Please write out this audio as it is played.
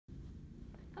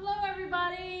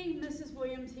everybody. Mrs.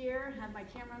 Williams here. I have my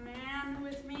cameraman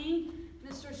with me,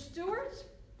 Mr. Stewart.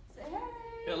 Say hey.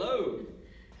 Hello.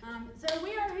 So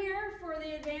we are here for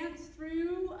the advanced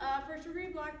through first degree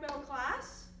black belt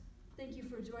class. Thank you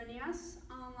for joining us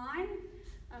online.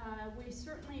 We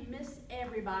certainly miss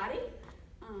everybody.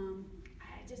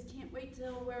 I just can't wait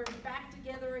till we're back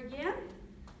together again.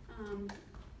 I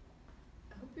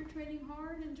hope you're training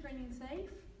hard and training safe.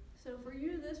 So for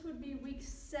you, this would be week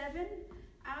 7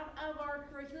 out of our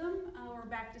curriculum. We're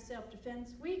back to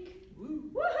self-defense week.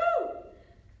 Woo. Woohoo!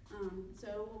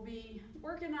 So we'll be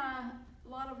working a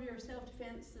lot of your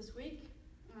self-defense this week.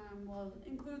 We'll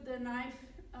include the knife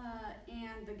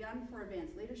and the gun for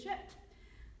advanced leadership.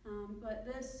 But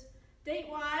this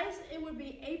date-wise, it would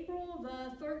be April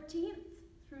the 13th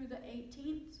through the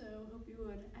 18th. So hope you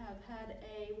would have had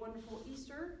a wonderful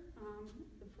Easter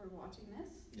for watching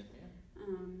this. Yes,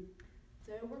 ma'am.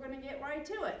 So we're going to get right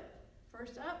to it.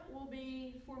 First up will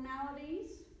be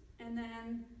formalities and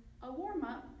then a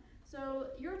warm-up. So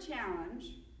your challenge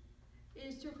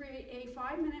is to create a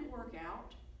 5-minute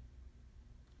workout.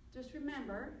 Just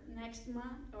remember, next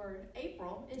month, or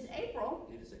April, is April.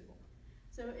 It is April.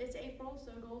 So it's April,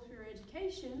 so goals for your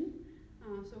education.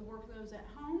 So work those at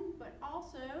home, but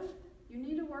also you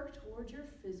need to work towards your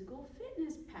physical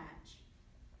fitness patch.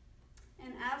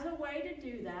 And as a way to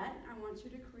do that, I want you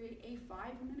to create a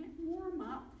 5-minute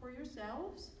warm-up for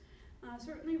yourselves.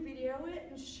 Certainly video it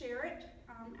and share it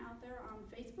out there on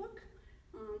Facebook.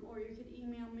 Or you could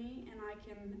email me and I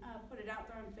can put it out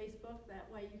there on Facebook. That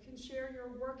way you can share your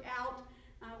workout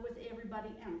with everybody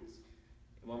else.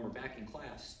 And when we're back in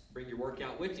class, bring your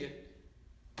workout with you.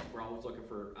 We're always looking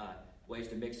for ways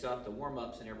to mix up the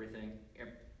warm-ups and everything.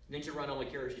 Ninja Run only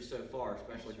carries you so far,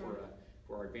 especially for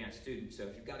our advanced students. So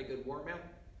if you've got a good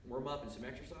warm-up and some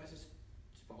exercises,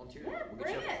 just volunteer. Yeah, we'll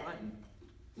get you up bring it. front and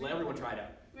let everyone try it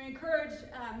out. We encourage,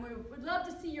 we would love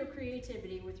to see your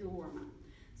creativity with your warm-up.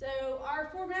 So our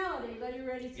formalities, are you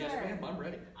ready, sir? Yes, ma'am, I'm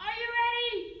ready. Are you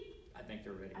ready? I think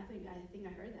they're ready. I think I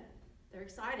heard that. They're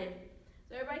excited.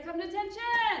 So everybody come to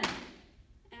attention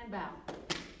and bow.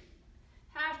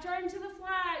 Half turn to the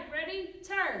flag. Ready?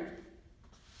 Turn.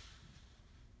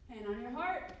 Hand on your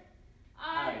heart.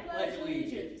 I pledge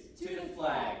allegiance to the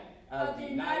flag of the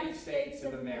United States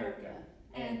of America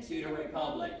and to the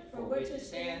republic for which it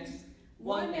stands,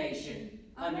 one nation,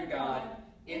 under God,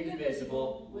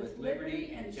 indivisible, with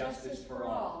liberty and justice for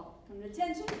all. Come to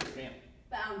attention. Yes, ma'am.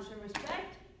 Bow and show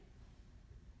respect.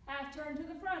 Half turn to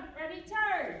the front. Ready?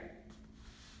 Turn.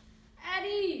 At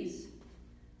ease.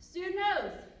 Student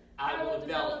oath. I will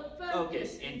develop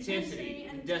focus, intensity,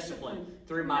 and discipline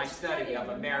through my study of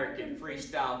American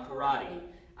freestyle karate.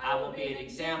 I will be an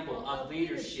example of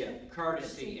leadership,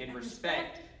 courtesy, and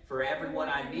respect for everyone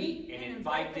I meet and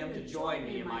invite them to join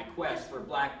me in my quest for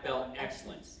black belt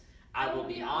excellence. I will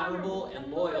be honorable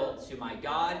and loyal to my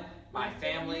God, my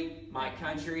family, my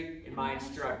country, and my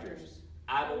instructors.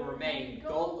 I will remain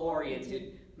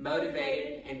goal-oriented,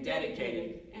 motivated, and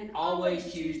dedicated, and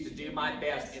always choose to do my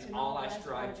best in all I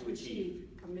strive to achieve.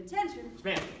 Come to attention. Yes,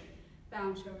 ma'am. Bow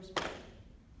and show respect.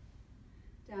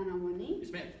 Down on one knee.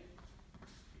 Yes, ma'am.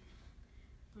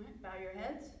 All right, bow your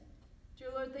heads. Dear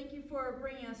Lord, thank you for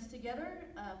bringing us together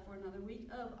for another week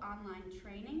of online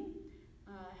training.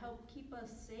 Help keep us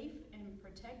safe and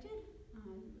protected.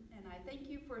 And I thank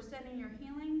you for sending your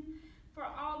healing for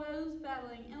all those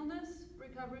battling illness,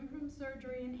 recovering from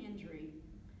surgery and injury.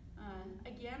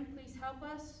 Again, please help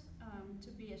us to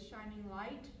be a shining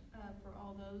light for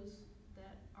all those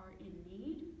that are in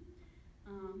need.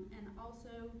 And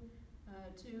also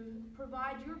to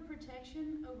provide your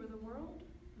protection over the world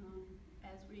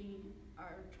as we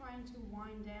are trying to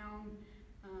wind down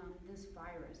this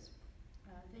virus.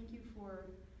 Thank you for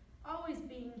always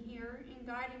being here and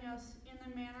guiding us in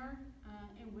the manner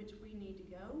in which we need to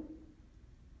go.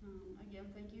 Again,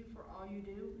 thank you for all you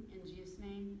do. In Jesus'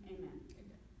 name, amen.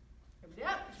 Everybody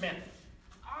up? Yes, ma'am.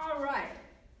 All right.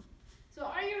 So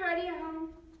are you ready at home?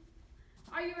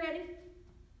 Are you ready?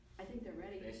 I think they're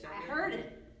ready. I heard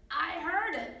it. I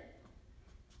heard it.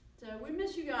 So we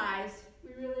miss you guys.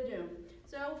 We really do.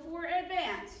 So for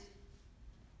advanced,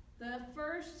 the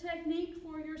first technique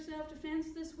for your self-defense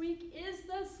this week is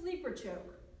the sleeper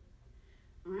choke.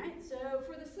 All right, so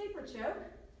for the sleeper choke,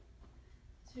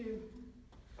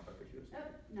 How about for you?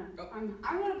 no, Oh.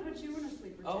 I'm going to put you in a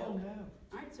sleeper choke. Oh, no.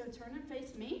 All right, so turn and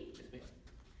face me. Yes, ma'am.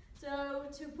 So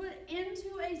to put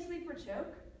into a sleeper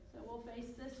choke, so we'll face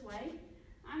this way,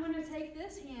 I'm going to take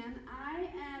this hand. I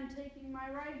am taking my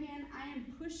right hand. I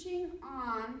am pushing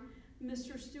on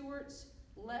Mr. Stewart's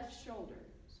left shoulder.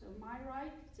 So my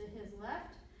right to his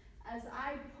left. As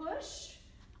I push,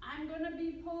 I'm going to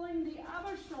be pulling the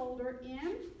shoulder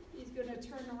in. He's going to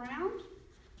turn around.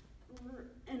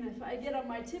 And if I get on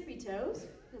my tippy toes,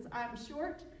 because I'm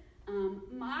short,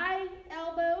 my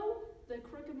elbow, the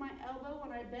crook of my elbow,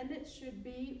 when I bend it, should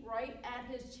be right at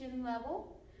his chin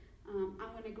level.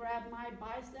 I'm going to grab my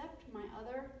bicep, my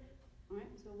other, all right,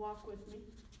 so walk with me,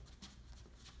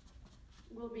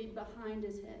 will be behind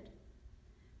his head.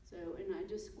 So, and I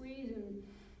just squeeze and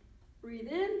breathe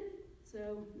in.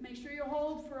 So make sure you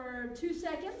hold for 2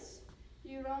 seconds.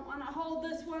 You don't want to hold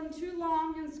this one too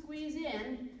long and squeeze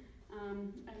in.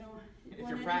 I don't If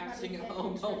you're practicing at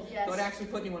home, don't actually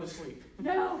put anyone to sleep.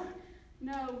 No,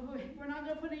 we're not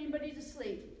going to put anybody to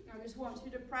sleep. I just want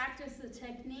you to practice the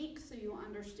technique so you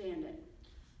understand it.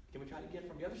 Can we try to get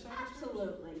from the other side?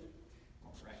 Absolutely.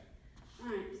 All right. All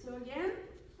right, so again,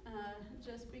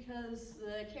 just because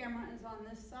the camera is on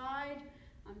this side,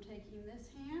 I'm taking this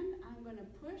hand, I'm going to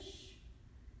push,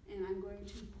 and I'm going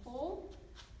to pull.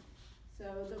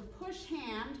 So the push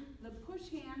hand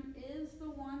is the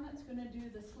one that's going to do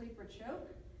the sleeper choke.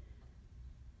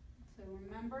 So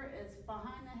remember, it's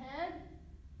behind the head.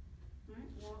 All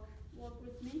right, walk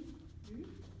with me.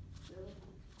 So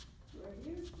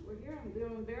we're here, I'm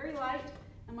doing very light,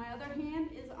 and my other hand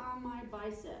is on my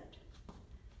bicep.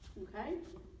 Okay,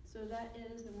 so that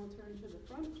is, and we'll turn to the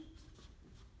front.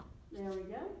 There we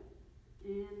go,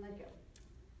 and let go.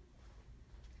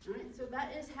 All right, so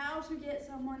that is how to get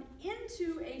someone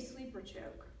into a sleeper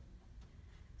choke.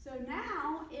 So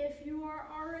now, if you are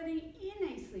already in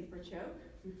a sleeper choke,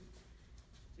 So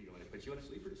you want me to put you in a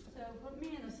sleeper this time? so put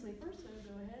me in a sleeper, so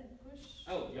go ahead, push.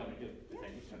 Oh, you want me to do it? Yeah.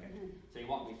 Thank you. Okay. So you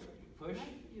walk me through it. You push.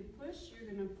 Right, you push,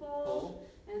 you're gonna pull, Pull.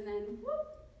 and then whoop,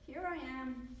 here I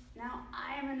am. Now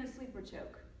I am in a sleeper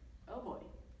choke. Oh boy.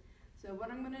 So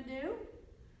what I'm gonna do,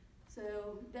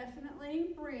 so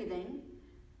definitely breathing,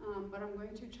 but I'm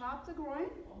going to chop the groin.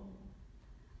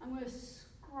 I'm going to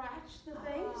scratch the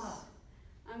face.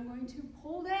 I'm going to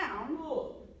pull down.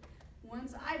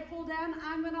 Once I pull down,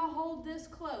 I'm going to hold this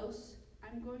close.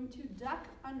 I'm going to duck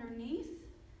underneath.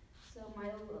 So my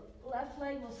left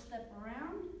leg will step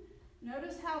around.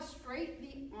 Notice how straight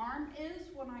the arm is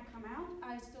when I come out.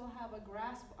 I still have a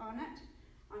grasp on it.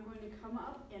 I'm going to come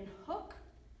up and hook.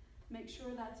 Make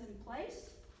sure that's in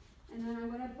place. And then I'm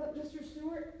going to put Mr.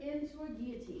 Stewart into a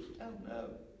guillotine. Oh, no.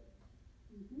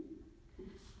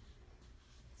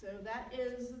 So that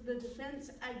is the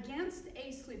defense against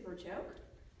a sleeper choke.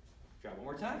 Try one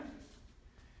more time.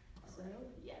 So,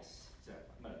 yes. So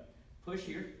I'm going to push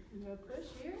here. I'm going to push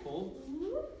here. Pull.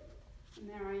 And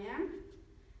there I am.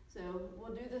 So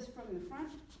we'll do this from the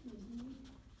front.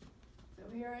 So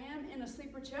here I am in a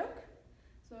sleeper choke.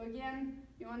 So again,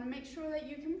 you want to make sure that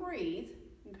you can breathe.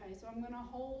 Okay, so I'm going to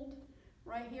hold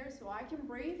right here so I can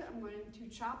breathe. I'm going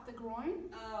to chop the groin.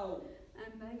 Oh.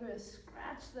 I'm then going to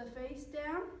scratch the face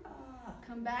down.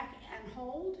 Come back and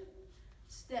hold.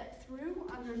 Step through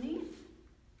underneath.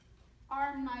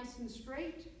 Arm nice and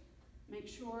straight. Make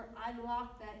sure I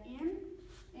lock that in.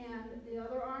 And the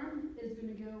other arm is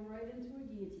going to go right into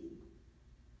a guillotine.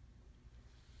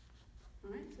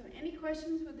 All right, so any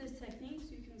questions with this technique,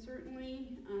 so you can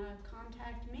certainly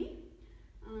contact me.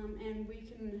 And we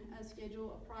can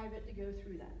schedule a private to go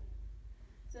through that.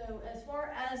 So as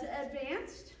far as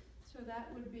advanced, so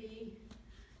that would be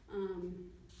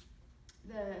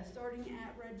the starting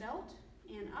at red belt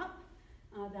and up.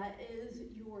 That is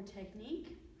your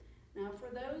technique. Now for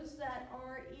those that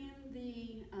are in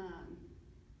the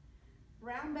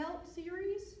brown belt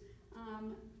series,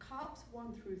 COPS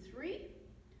 1 through 3,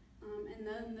 and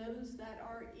then those that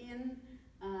are in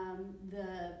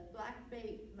the black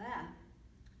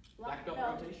belt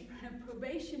rotation?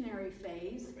 probationary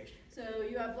phase. So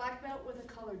you have black belt with a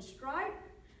colored stripe.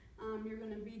 You're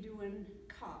going to be doing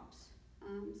COPS.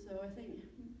 So I think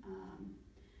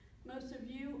most of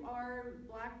you are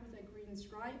black with a green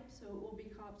stripe, so it will be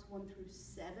COPS 1 through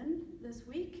 7 this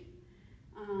week.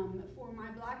 For my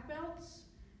black belts,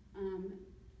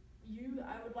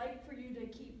 I would like for you to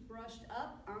keep brushed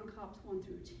up on COPS 1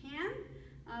 through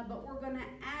 10, but we're going to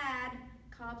add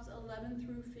COPS 11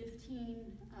 through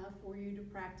 15 for you to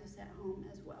practice at home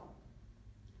as well.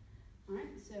 All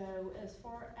right, so as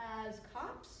far as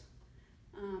COPS,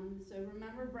 so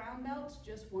remember brown belts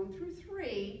just 1 through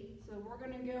 3, so we're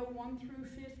going to go 1 through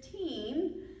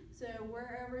 15, so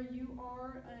wherever you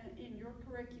are in your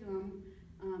curriculum,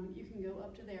 you can go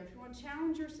up to there. If you want to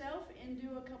challenge yourself and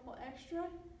do a couple extra,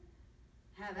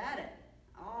 have at it.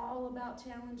 All about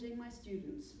challenging my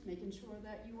students, making sure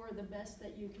that you are the best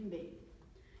that you can be.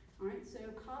 All right, so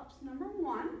COPS number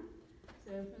 1.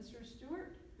 So Mr.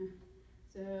 Stewart,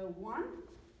 so 1,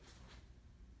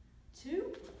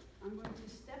 2, I'm going to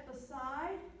step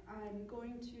aside. I'm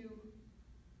going to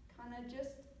kind of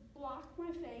just block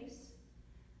my face.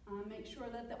 Make sure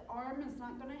that the arm is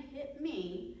not going to hit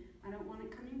me. I don't want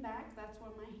it coming back. That's why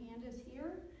my hand is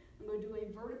here. I'm going to do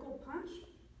a vertical punch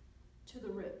to the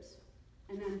ribs.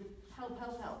 And then help,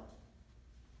 help, help.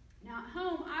 Now at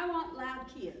home, I want loud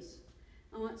kias.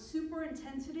 I want super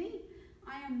intensity.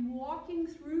 I am walking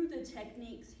through the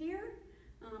techniques here,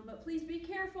 but please be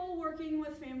careful working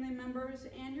with family members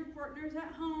and your partners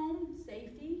at home.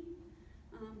 Safety.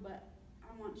 But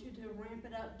I want you to ramp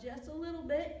it up just a little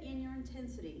bit in your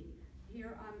intensity.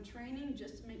 Here I'm training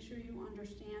just to make sure you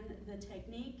understand the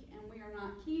technique, and we are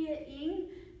not kia-ing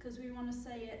because we want to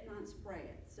say it, not spray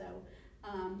it. So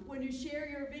when you share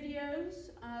your videos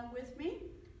with me,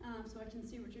 so I can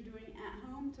see what you're doing at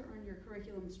home to earn your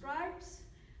curriculum stripes,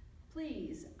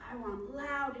 please, I want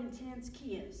loud, intense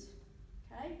kias,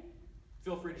 okay?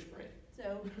 Feel free to spray it.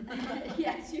 So,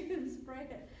 yes, you can spray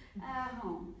it at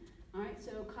home. All right,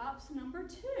 so COPS number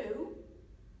 2.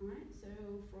 All right, so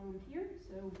from here,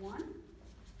 so 1,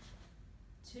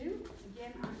 2.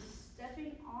 Again, I'm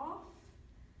stepping off.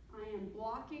 I am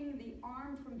blocking the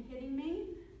arm from hitting me,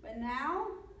 but now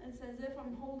it's as if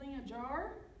I'm holding a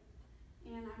jar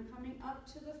and I'm coming up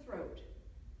to the throat,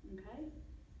 okay?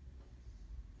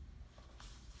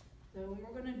 So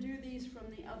we're going to do these from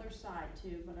the other side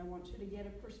too, but I want you to get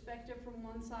a perspective from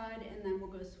one side, and then we'll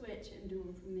go switch and do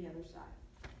them from the other side.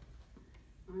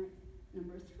 All right,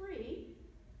 number 3,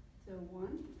 so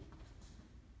 1,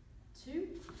 2,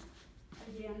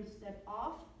 again, step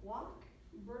off, walk,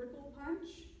 vertical punch,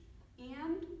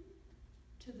 and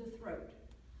to the throat.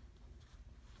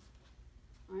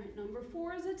 All right, number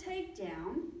 4 is a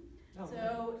takedown. Oh,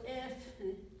 So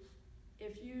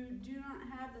if you do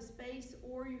not have the space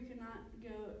or you cannot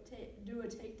go do a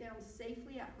takedown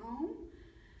safely at home,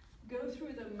 go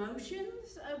through the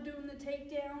motions of doing the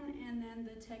takedown and then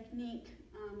the technique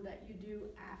that you do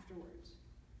afterwards.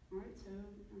 All right, so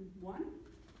 1,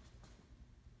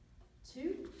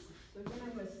 2. So again,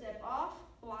 I'm going to step off,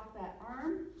 block that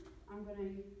arm. I'm going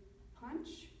to punch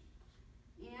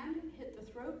and hit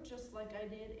the throat just like I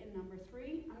did in number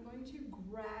 3. I'm going to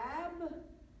grab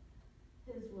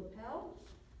his lapel.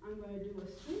 I'm going to do a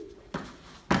sweep.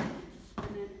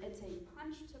 And then it's a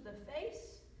punch to the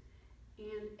face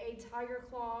and a tiger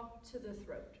claw to the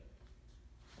throat.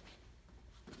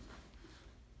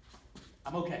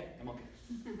 I'm okay. I'm okay.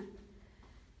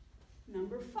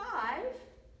 Number 5.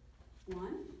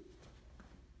 1,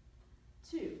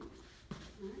 2.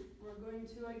 All right. We're going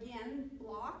to again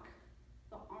block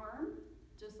the arm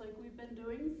just like we've been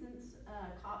doing since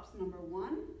COPS number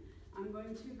 1. I'm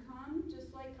going to come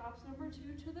just like COPS number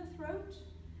 2 to the throat,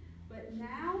 but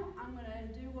now I'm going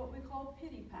to do what we call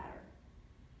pity patter.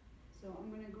 So I'm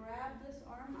going to grab this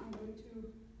arm, I'm going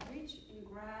to reach and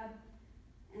grab,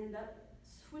 end up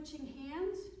switching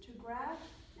hands to grab,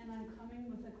 and I'm coming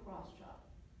with a cross chop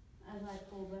as I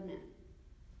pull them in.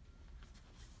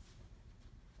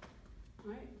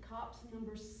 All right, COPS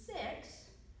number 6,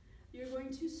 you're going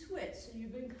to switch. So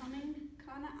you've been coming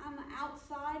kind of on the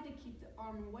outside to keep the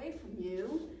arm away from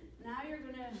you. Now you're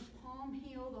going to palm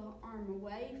heel the arm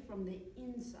away from the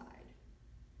inside.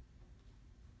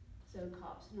 So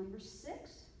COPS number 6,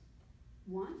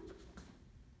 1,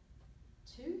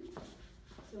 2.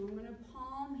 So I'm going to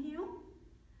palm heel.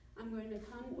 I'm going to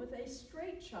come with a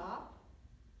straight chop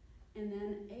and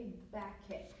then a back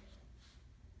kick.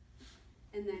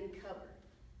 And then cover.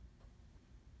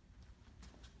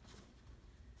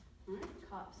 All right,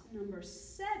 COPS number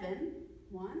 7,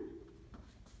 1,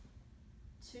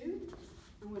 2.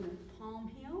 I'm going to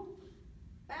palm heel,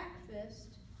 back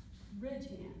fist, bridge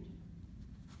hand.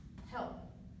 Help.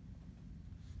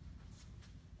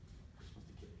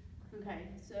 Okay,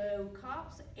 so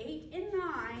COPS 8 and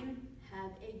 9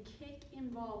 have a kick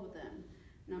involved with them.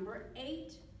 Number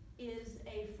 8 is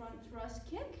a front thrust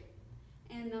kick,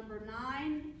 and number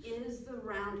 9 is the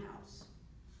roundhouse.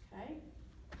 Okay?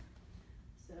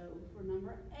 So for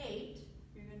number 8,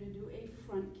 you're going to do a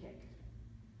front kick.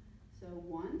 So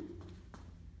 1,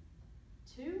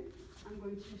 2. I'm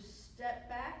going to step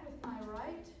back with my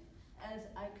right as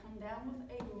I come down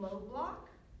with a low block.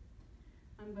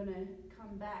 I'm going to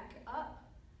come back up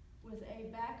with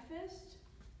a back fist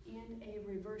and a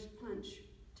reverse punch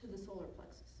to the solar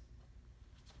plexus.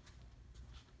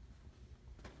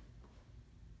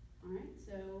 All right,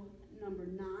 so number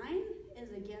 9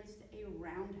 is against a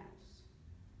roundhouse.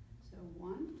 So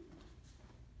 1,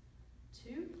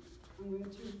 2, I'm going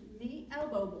to knee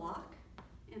elbow block,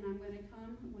 and I'm going to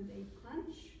come with a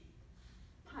punch,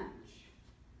 punch,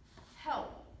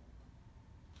 help.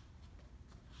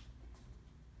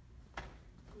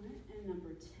 All right, and number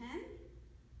 10,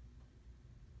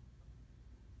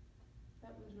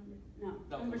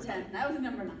 Number 10. That was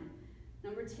number 9.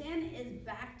 Number 10 is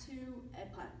back to a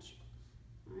punch.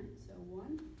 All right, so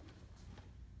 1,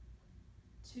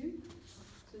 2.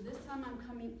 So this time I'm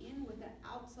coming in with an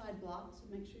outside block, so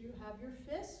make sure you have your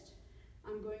fist.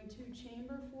 I'm going to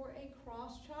chamber for a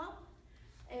cross chop,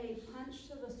 a punch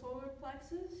to the solar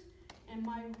plexus, and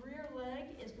my rear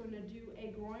leg is going to do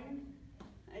a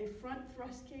front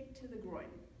thrust kick to the groin.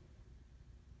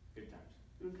 Good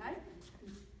times. Okay?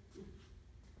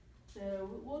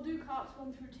 So we'll do COPS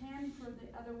 1 through 10 for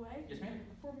the other way. Yes, ma'am.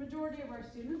 For majority of our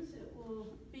students, it will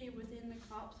be within the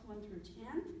COPS 1 through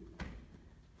 10.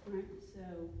 All right,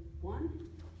 so 1,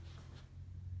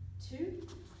 2,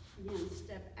 again,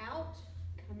 step out,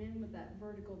 come in with that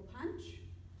vertical punch,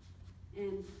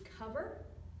 and cover.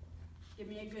 Give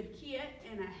me a good kiet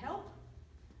and a help.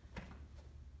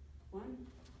 1,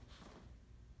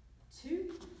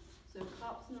 2. So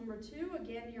COPS number 2,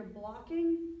 again, you're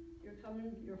blocking,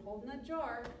 you're holding that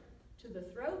jar to the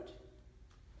throat,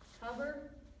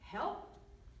 cover, help.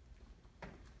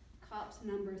 COPS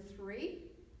number 3,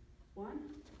 1,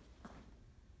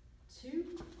 2,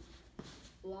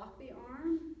 block the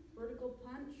arm, vertical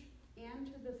punch, and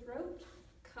to the throat,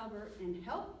 cover and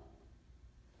help.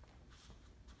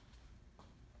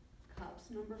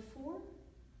 COPS number 4,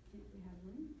 I think we have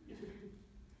room.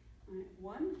 All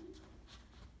right, 1,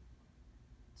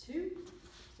 2,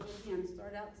 so again,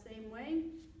 start out the same way,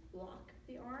 block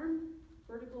the arm,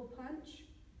 vertical punch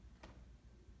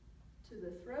to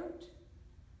the throat,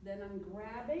 then I'm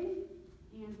grabbing,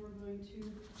 and we're going to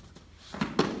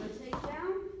do a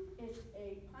takedown. It's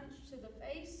a punch to the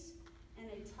face and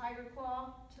a tiger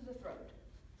claw to the throat.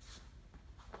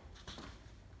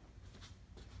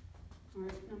 All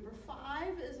right, number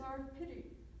 5 is our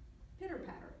pitter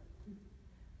patter.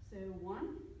 So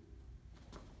 1,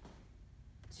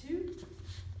 2,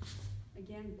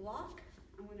 again block.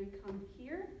 I'm going to come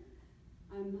here.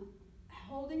 I'm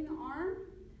holding the arm,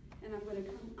 and I'm going to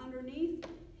come underneath,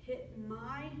 hit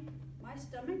my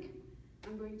stomach.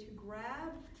 I'm going to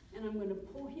grab, and I'm going to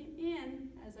pull him in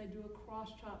as I do a cross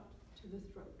chop to the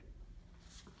throat.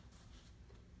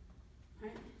 All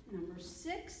right, number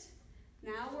 6.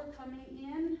 Now we're coming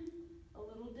in a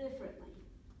little differently.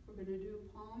 We're going to do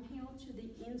a palm heel to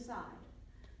the inside.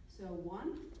 So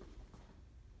 1,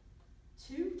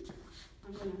 2.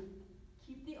 I'm going to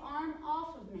keep the arm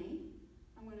off of me.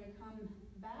 I'm going to come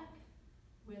back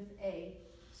with a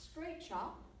straight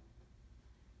chop.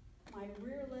 My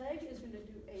rear leg is going to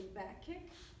do a back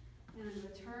kick, and I'm going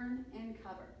to turn and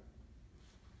cover.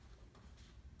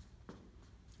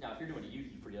 Now, if you're doing a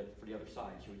yuki for the other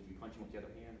side, should we be punching with the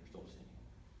other hand or still the same hand?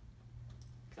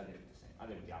 Because I did it with the same. I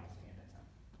did it with the opposite hand that time.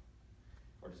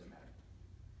 Or does it matter?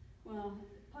 Well,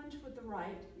 punch with the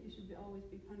right. You should always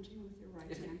be punching with your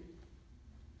right hand.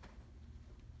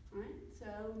 All right,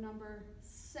 so number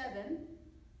 7.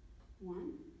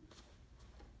 1,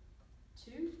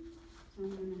 2. So I'm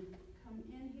going to come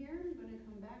in here. I'm going to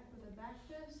come back with a back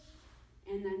fist,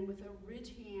 and then with a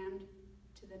ridge hand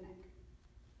to the neck.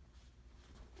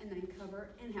 And then cover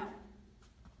and help.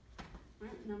 All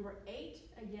right, number 8,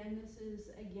 again, this is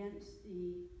against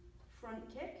the front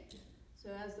kick. So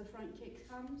as the front kick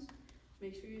comes,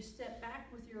 make sure you step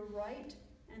back with your right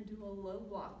and do a low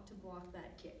block to block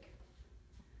that kick.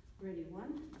 Ready,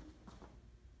 1,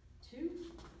 2,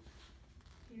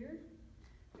 here.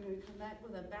 You're going to come back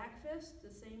with a back fist,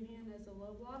 the same hand as the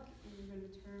low block, and you're going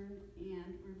to turn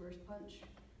and reverse punch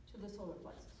to the solar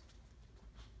plexus.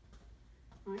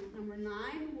 All right, number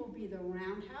 9 will be the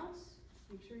roundhouse.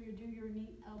 Make sure you do your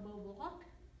knee elbow block.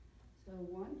 So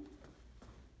 1,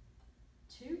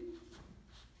 2,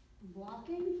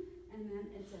 blocking, and then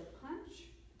it's a punch,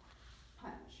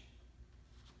 punch,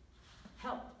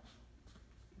 help.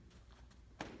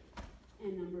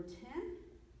 And number 10,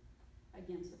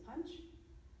 against the punch.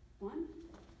 1,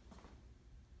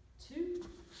 2,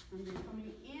 I'm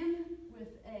coming in with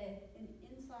an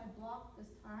inside block this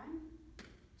time.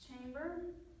 Chamber,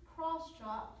 cross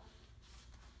chop,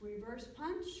 reverse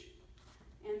punch,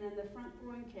 and then the front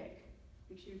groin kick.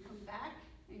 Make sure you come back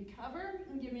and cover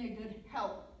and give me a good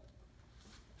help.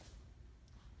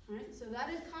 All right, so that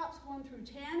is COPS 1 through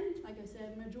 10. Like I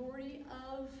said, majority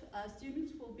of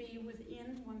students will be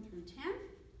within 1 through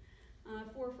 10.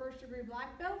 For first degree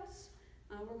black belts,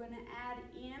 we're going to add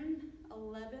in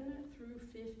 11 through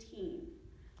 15.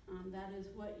 That is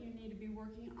what you need to be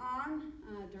working on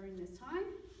during this time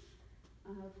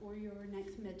for your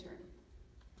next midterm.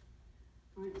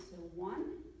 All right, so 1.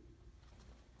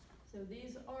 So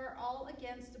these are all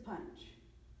against a punch.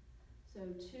 So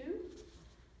 2,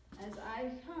 as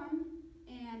I come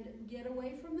and get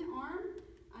away from the arm,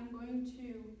 I'm going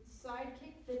to side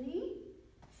kick the knee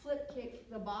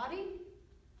body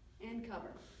and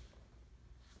cover.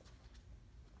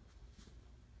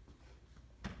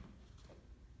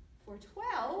 For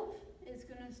 12, it's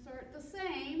going to start the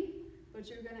same, but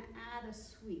you're going to add a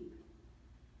sweep.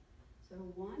 So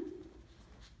 1,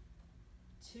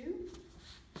 2,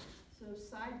 so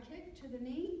side kick to the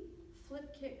knee,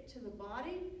 flip kick to the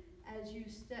body. As you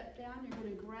step down, you're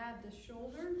going to grab the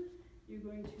shoulder, you're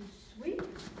going to sweep,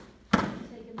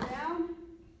 take it down,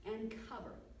 and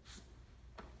cover.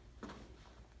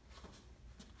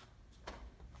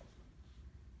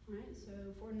 All right, so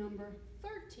for number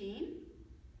 13,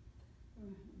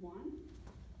 1,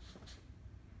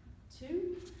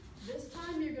 2, this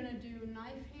time you're going to do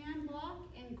knife hand block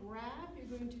and grab.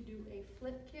 You're going to do a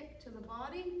flip kick to the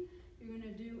body. You're going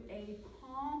to do a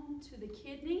palm to the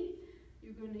kidney.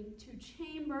 You're going to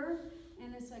chamber,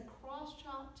 and it's a cross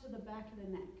chop to the back of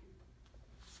the neck.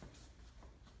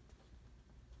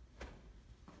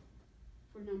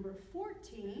 For number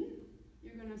 14,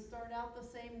 you're going to start out the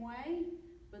same way,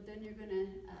 but then you're going to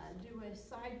do a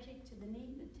side kick to the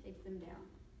knee to take them down.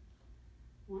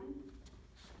 1,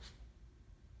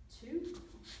 2.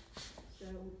 So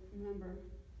remember,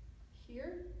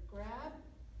 here, grab,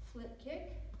 flip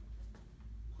kick,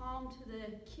 palm to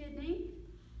the kidney,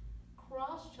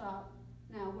 cross chop.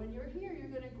 Now when you're here, you're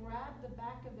going to grab the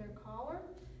back of their collar.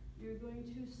 You're going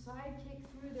to side kick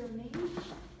through their knee.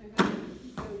 They're going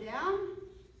to go down,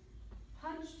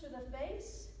 punch to the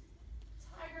face,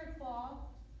 tiger claw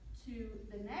to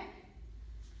the neck,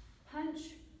 punch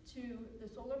to the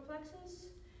solar plexus,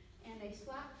 and a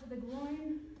slap to the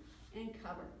groin and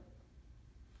cover.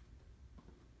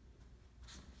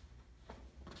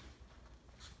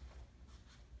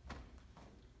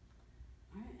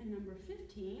 All right, and number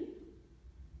 15.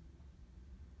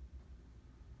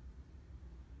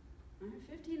 All right,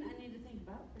 15 I need to think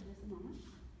about for just a moment.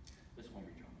 This one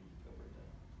we're jumping over the.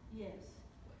 Yes.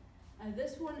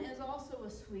 This one is also a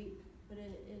sweep, but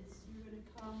it's, you're going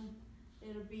to come,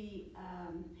 it'll be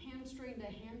hamstring to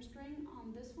hamstring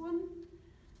on this one.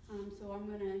 So I'm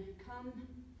going to come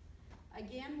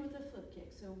again with a flip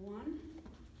kick. So 1,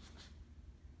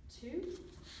 2.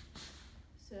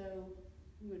 So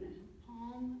I'm going to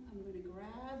palm, I'm going to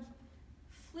grab,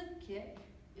 flip kick.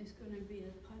 It's going to be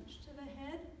a punch to the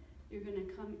head. You're going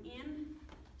to come in,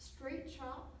 straight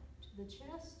chop to the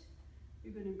chest.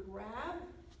 You're going to grab,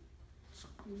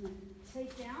 you're going to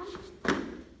take down,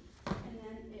 and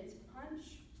then it's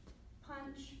punch,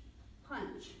 punch,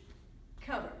 punch,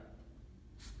 cover.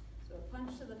 So a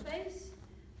punch to the face,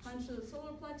 punch to the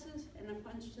solar plexus, and a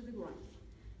punch to the groin.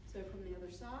 So from the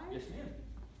other side. Yes, ma'am.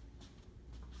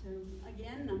 So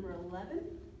again, number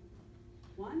 11.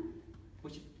 1.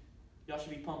 Y'all should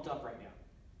be pumped up right now.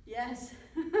 Yes.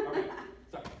 Okay,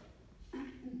 sorry.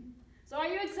 So are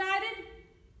you excited?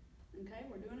 Okay,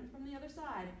 we're doing it from the other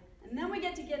side. And then we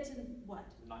get to what?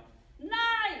 Knife.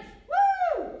 Knife!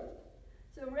 Woo!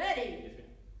 So ready? Yes,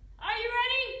 ma'am. Are you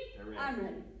ready? They're ready. I'm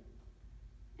ready.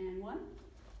 And 1,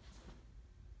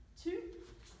 2.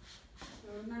 So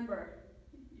remember,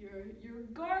 you're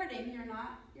guarding, you're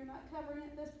not covering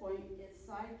at this point. It's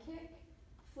side kick,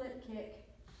 flip kick,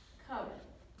 cover.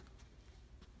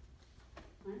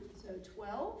 All right, so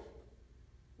 12.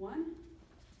 1,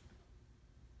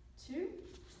 2.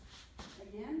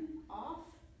 Again, off,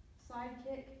 side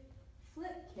kick,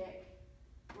 flip kick,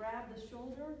 grab the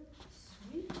shoulder,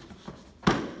 sweep,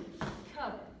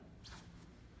 cover.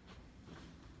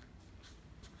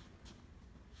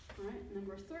 All right,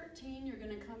 number 13, you're going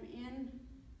to come in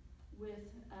with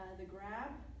the grab.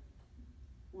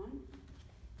 1,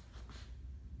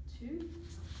 2.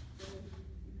 So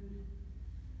you're going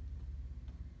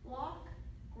to block,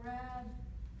 grab,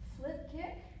 flip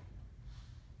kick,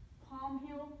 palm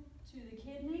heel to the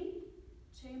kidney,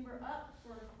 chamber up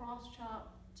for a cross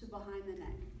chop to behind the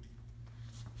neck.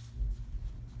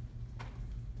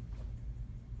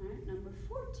 All right, number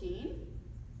 14.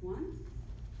 1,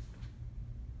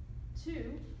 2.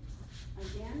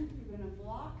 Again, you're going to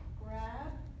block,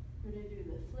 grab, you're going to do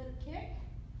the flip kick,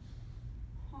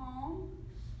 palm,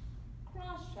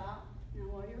 cross chop. Now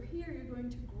while you're here, you're going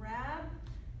to grab.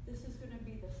 This is going to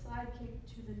be the side kick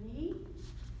to the knee.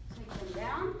 Take them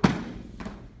down.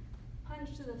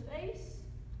 Punch to the face.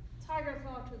 Tiger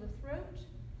claw to the throat.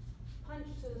 Punch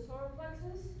to the solar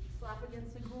plexus. Slap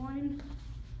against the groin.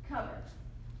 Cover.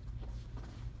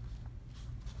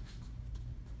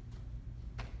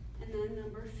 And then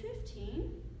number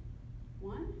 15.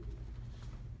 1,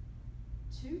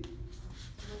 2.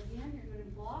 So again, you're going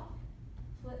to block,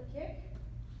 flip kick,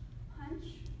 punch.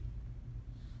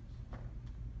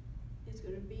 It's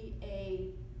going to be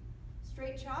a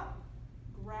straight chop,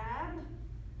 grab.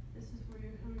 this is where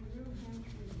you're coming through,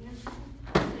 hamstring.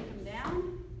 Take them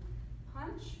down,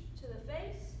 punch to the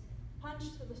face, punch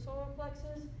to the solar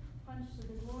plexus, punch to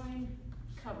the groin,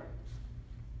 cover.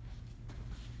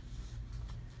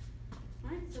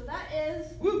 Alright, so that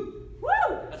is, Woo!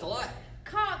 woo! That's a lot.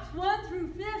 Cops 1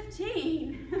 through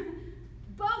 15.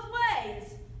 Both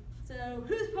ways. So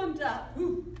who's pumped up?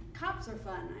 Ooh, cops are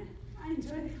fun. I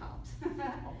enjoy the cops.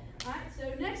 Alright,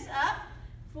 so next up,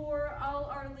 for all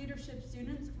our leadership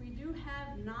students, we do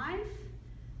have knife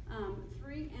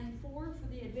 3 and 4 for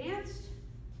the advanced.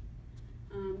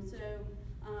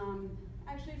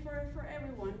 Actually for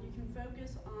everyone, you can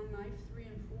focus on knife 3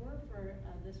 and 4 for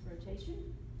this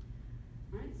rotation.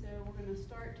 Alright, so we're going to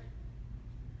start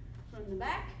from the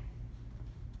back.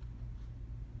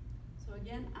 So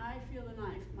again, I feel the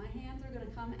knife. My hands are going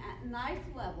to come at knife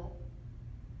level.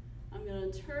 I'm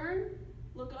going to turn,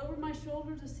 look over my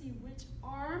shoulder to see which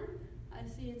arm. I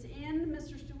see it's in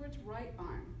Mr. Stewart's right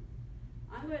arm.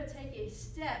 I'm going to take a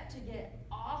step to get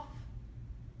off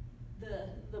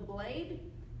the blade.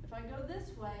 If I go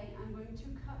this way, I'm going to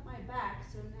cut my back.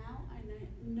 So now I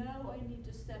know I need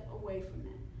to step away from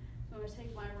it. So I'm going to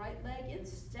take my right leg and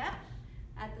step.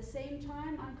 At the same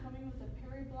time, I'm coming with a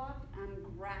parry block. I'm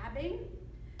grabbing.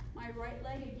 My right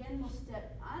leg again will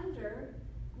step under,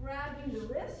 grabbing the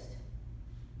wrist.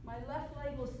 My left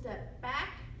leg will step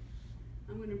back.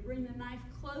 I'm going to bring the knife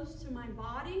close to my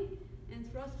body and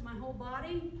thrust my whole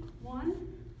body. 1,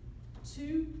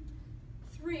 2,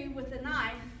 3 with the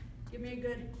knife. Give me a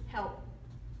good help.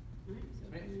 All right, so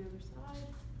from the other side.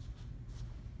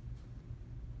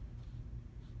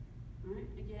 All right,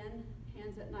 again,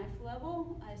 hands at knife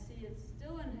level. I see it's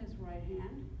still in his right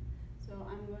hand. So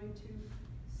I'm going to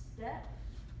step,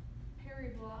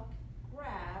 parry block,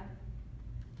 grab,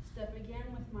 step again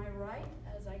with my right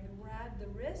as I grab the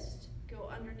wrist, go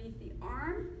underneath the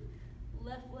arm,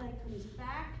 left leg comes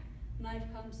back, knife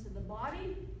comes to the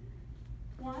body.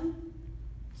 1,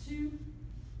 2,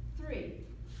 3.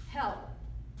 Help.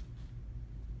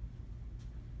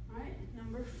 All right,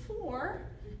 number 4.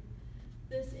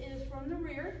 This is from the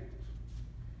rear.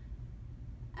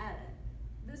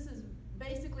 This is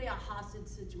basically a hostage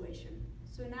situation.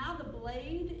 So now the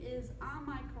blade is on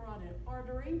my carotid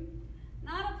artery,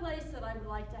 not a place that I would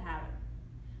like to have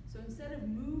it. So instead of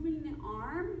moving the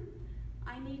arm,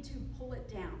 I need to pull it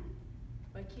down.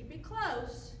 But keep it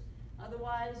close,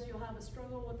 otherwise you'll have a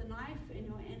struggle with the knife and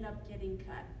you'll end up getting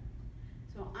cut.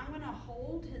 So I'm going to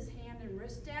hold his hand and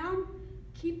wrist down,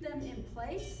 keep them in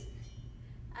place.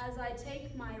 As I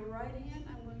take my right hand,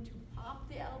 I'm going to pop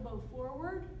the elbow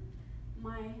forward.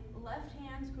 My left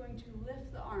hand's going to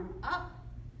lift the arm up.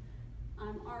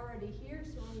 I'm already here,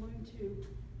 so I'm going to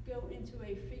go into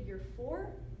a figure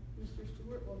 4. Mr.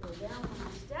 Stewart will go down on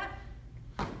a step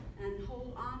and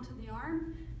hold on to the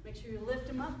arm. Make sure you lift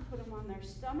them up, put them on their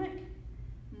stomach.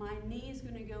 My knee is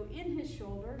going to go in his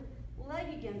shoulder,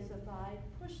 leg against the thigh,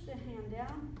 push the hand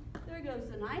down. There goes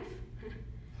the knife.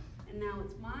 And now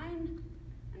it's mine,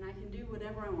 and I can do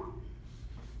whatever I want.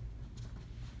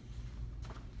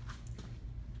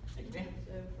 Thank you, ma'am.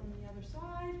 So from the other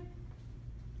side.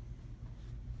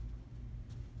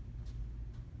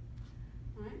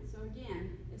 All right, so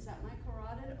again, it's at my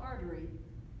carotid artery.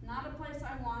 Not a place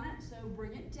I want it, so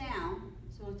bring it down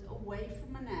so it's away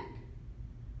from my neck.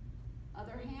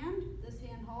 Other hand, this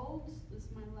hand holds, this is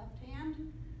my left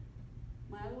hand.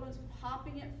 My other one's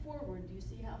popping it forward. Do you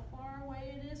see how far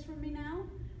away it is from me now?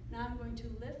 Now I'm going to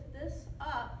lift this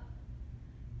up,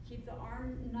 keep the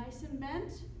arm nice and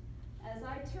bent. As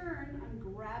I turn,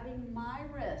 I'm grabbing my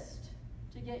wrist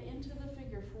to get into the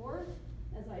figure 4.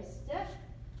 As I step,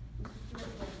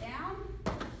 lift it down.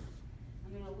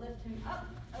 I'm going to lift him up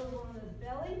over on his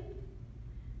belly.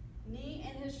 Knee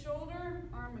in his shoulder,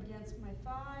 arm against my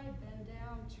thigh, bend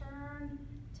down, turn,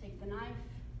 take the knife,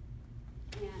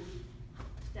 and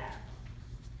stab.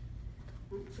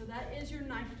 So that is your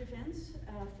knife defense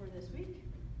for this week.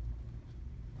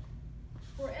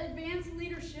 For advanced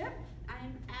leadership,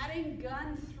 I'm adding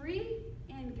gun 3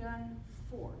 and gun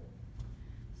 4.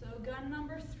 So gun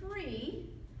number 3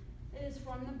 is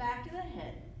from the back of the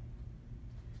head.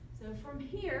 So from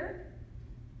here,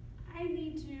 I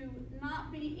need to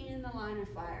not be in the line of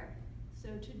fire. So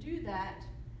to do that,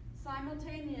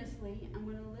 simultaneously, I'm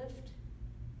going to lift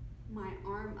my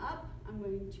arm up. I'm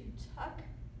going to tuck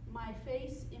my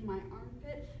face in my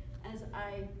armpit as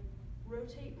I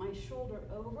rotate my shoulder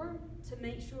over to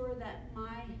make sure that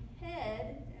my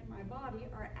head and my body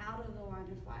are out of the line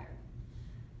of fire.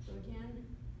 So again,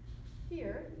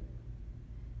 here,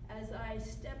 as I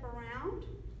step around,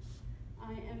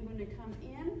 I am going to come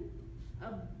in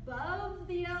above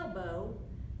the elbow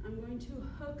I'm going to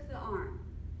hook the arm.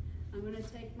 I'm going to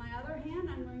take my other hand,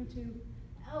 I'm going to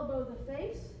elbow the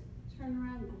face, turn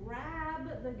around,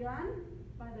 grab the gun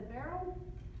by the barrel,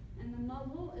 and the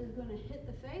muzzle is going to hit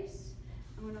the face.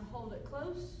 I'm going to hold it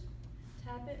close,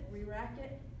 tap it, re-rack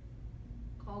it,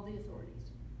 call the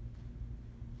authorities.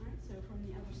 All right, so from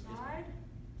the other side.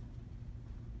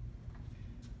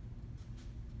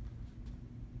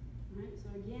 All right, so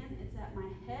again, it's at my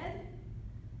head.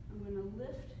 I'm going to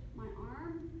lift my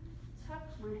arm, tuck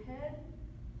my head,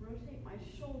 rotate my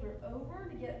shoulder over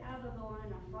to get out of the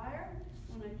line of fire.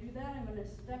 When I do that, I'm going to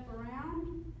step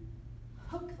around,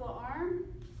 hook the arm,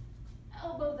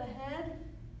 elbow the head,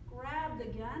 grab the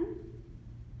gun,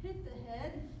 hit the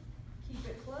head, keep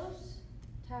it close,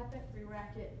 tap it,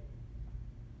 re-rack it.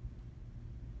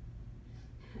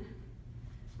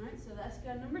 All right, so that's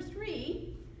gun number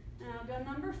 3. Now, gun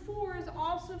number 4 is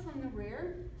also from the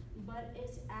rear, but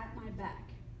it's at my back.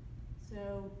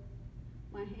 So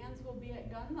my hands will be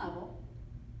at gun level.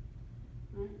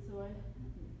 All right, so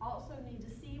I also need to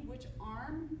see which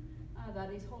arm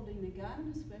that he's holding the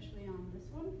gun, especially on this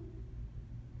one.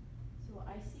 So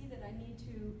I see that I need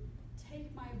to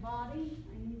take my body,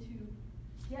 I need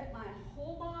to get my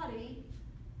whole body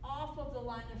off of the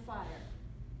line of fire.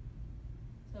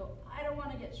 So I don't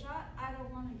want to get shot, I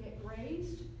don't want to get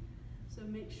grazed, so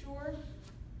make sure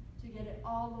to get it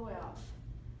all the way off.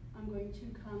 I'm going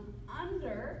to come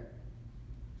under,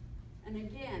 and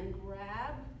again,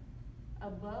 grab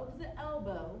above the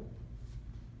elbow.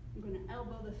 I'm going to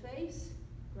elbow the face,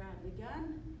 grab the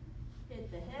gun,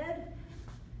 hit the head,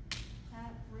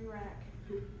 tap, re-rack,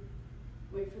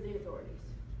 wait for the authorities.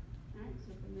 All right,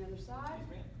 so from the other side.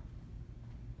 Yes,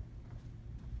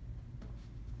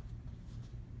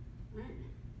 All right,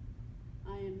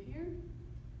 I am here,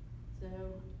 so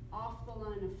off the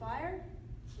line of fire,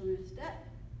 so I'm going to step,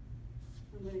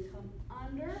 I'm going to come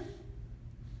under,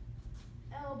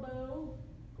 elbow,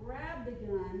 grab the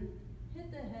gun,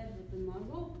 hit the head with the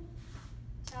muzzle,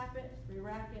 tap it,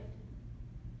 re-rack it,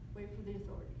 wait for the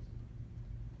authorities.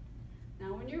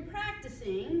 Now when you're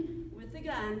practicing with the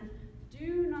gun,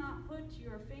 do not put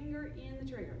your finger in the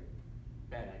trigger.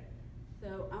 Bad idea.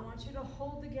 So I want you to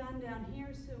hold the gun down here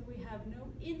so we have no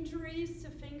injuries to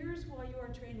fingers while you are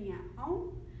training at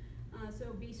home.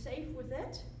 So be safe with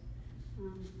it.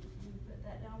 Can you put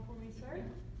that down for me, sir?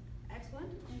 Excellent.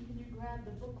 And can you grab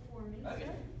the book for me, Okay.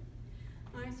 sir?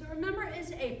 All right, so remember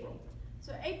it's April.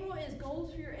 So April is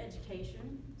goals for your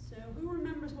education. So who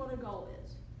remembers what a goal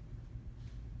is?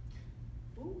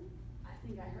 Ooh, I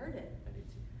think I heard it. I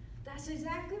did too. That's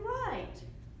exactly right.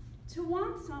 To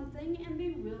want something and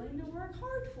be willing to work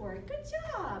hard for it. Good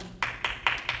job.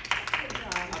 Good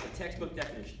job. That's a textbook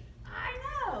definition. I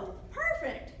know.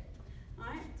 Perfect. All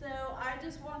right, so I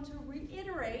just want to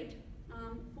reiterate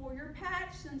for your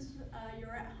patch, since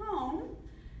you're at home,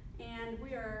 and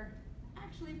we are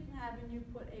actually having you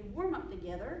put a warm-up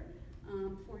together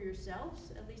for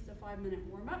yourselves, at least a 5-minute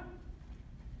warm-up.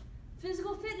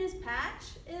 Physical fitness patch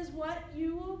is what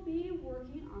you will be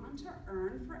working on to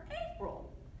earn for April.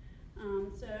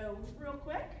 So real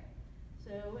quick,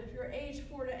 so if you're age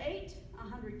 4 to 8,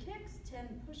 100 kicks,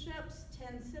 10 push-ups,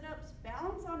 10 sit-ups,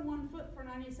 balance on one foot for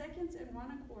 90 seconds, and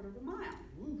run a quarter of a mile.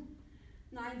 Woo.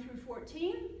 9 through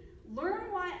 14,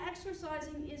 learn why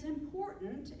exercising is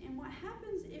important and what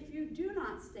happens if you do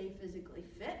not stay physically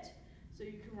fit. So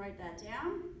you can write that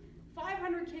down.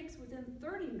 500 kicks within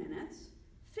 30 minutes,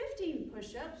 15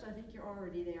 push-ups, I think you're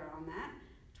already there on that,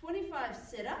 25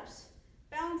 sit-ups,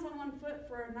 balance on one foot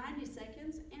for 90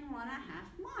 seconds, and run a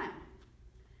half mile.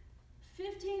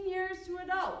 15 years to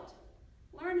adult.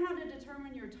 Learn how to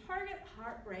determine your target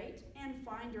heart rate and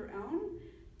find your own.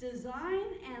 Design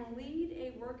and lead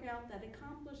a workout that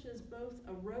accomplishes both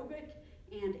aerobic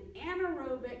and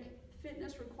anaerobic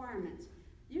fitness requirements.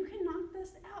 You can knock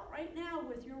this out right now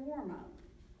with your warm-up.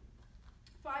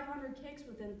 500 kicks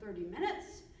within 30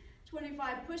 minutes,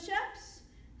 25 push-ups,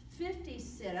 50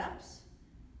 sit-ups,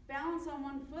 balance on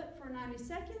one foot for 90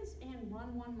 seconds, and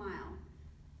run 1 mile.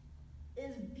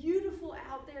 It's beautiful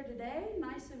out there today,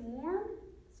 nice and warm,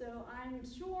 so I'm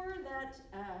sure that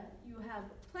you have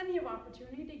plenty of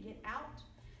opportunity to get out,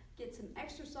 get some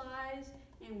exercise,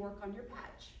 and work on your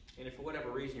patch. And if for whatever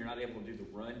reason you're not able to do the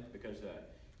run because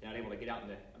you're not able to get out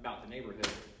about the neighborhood,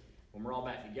 when we're all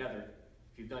back together,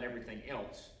 if you've done everything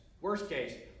else, worst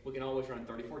case, we can always run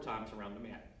 34 times around the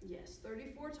mat. Yes,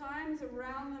 34 times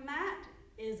around the mat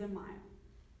is a mile.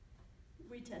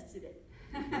 We tested it.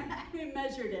 We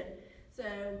measured it. So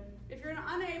if you're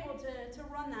unable to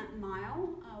run that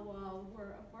mile while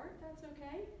we're apart, that's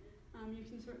okay. You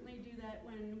can certainly do that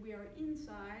when we are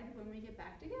inside, when we get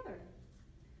back together.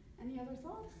 Any other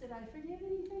thoughts? Did I forget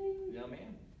anything? No,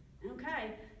 ma'am.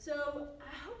 Okay, so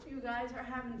I hope you guys are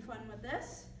having fun with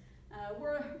this.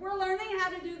 We're learning how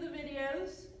to do the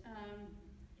videos.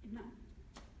 You know,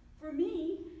 for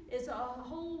me, it's a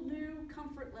whole new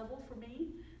comfort level for me.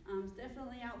 It's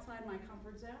definitely outside my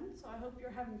comfort zone, so I hope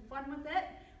you're having fun with it,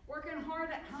 working hard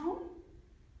at home,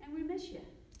 and we miss you.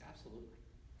 Absolutely.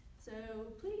 So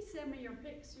please send me your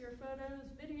pics, your photos,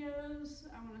 videos.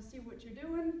 I want to see what you're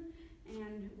doing,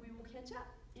 and we will catch up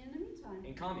in the meantime.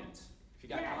 And comments. If you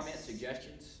got Yes. comments,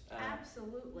 suggestions,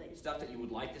 Absolutely. stuff that you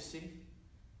would like to see,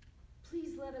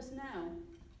 Please let us know.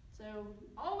 So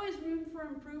always room for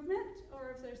improvement, or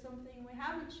if there's something we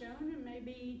haven't shown and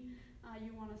maybe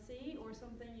you want to see, or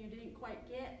something you didn't quite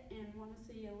get and want to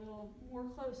see a little more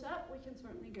close up, we can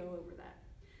certainly go over that.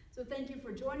 So thank you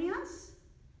for joining us.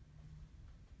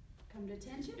 Come to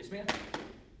attention yes, ma'am.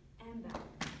 and bow.